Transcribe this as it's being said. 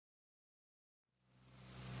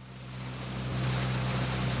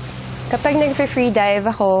Kapag nag-free dive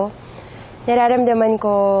ako, nararamdaman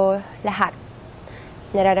ko lahat.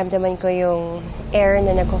 Nararamdaman ko yung air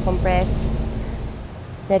na nagko-compress.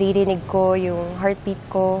 Naririnig ko yung heartbeat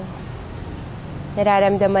ko.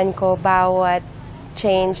 Nararamdaman ko bawat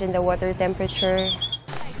change in the water temperature.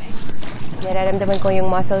 Nararamdaman ko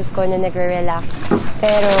yung muscles ko na nagre-relax.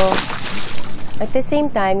 Pero at the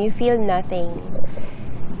same time, you feel nothing.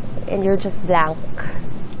 And you're just blank.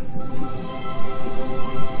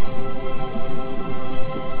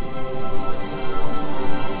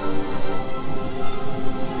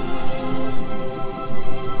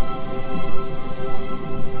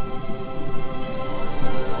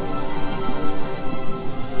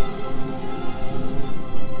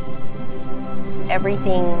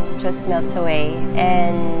 Everything just melts away,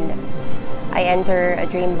 and I enter a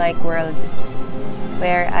dreamlike world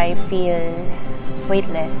where I feel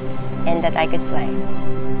weightless and that I could fly.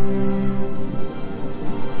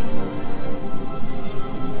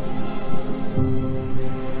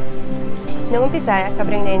 Noong umpisa,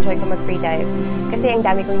 sobrang na-enjoy ko mag-free dive kasi ang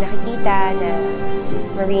dami kong nakikita na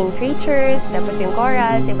marine creatures, tapos yung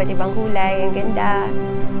corals, iba't ibang kulay, ang ganda.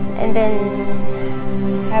 And then,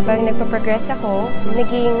 habang nagpa-progress ako,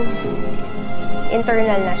 naging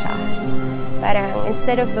internal na siya. Parang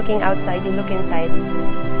instead of looking outside, you look inside.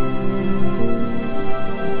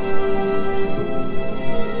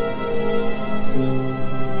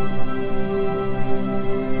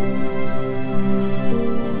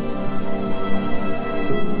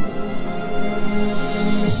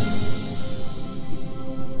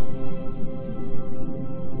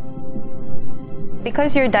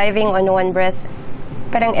 Because you're diving on one breath,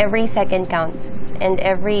 parang every second counts, and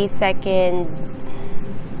every second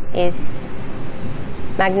is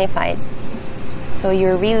magnified. So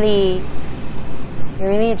you're really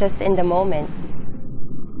just in the moment.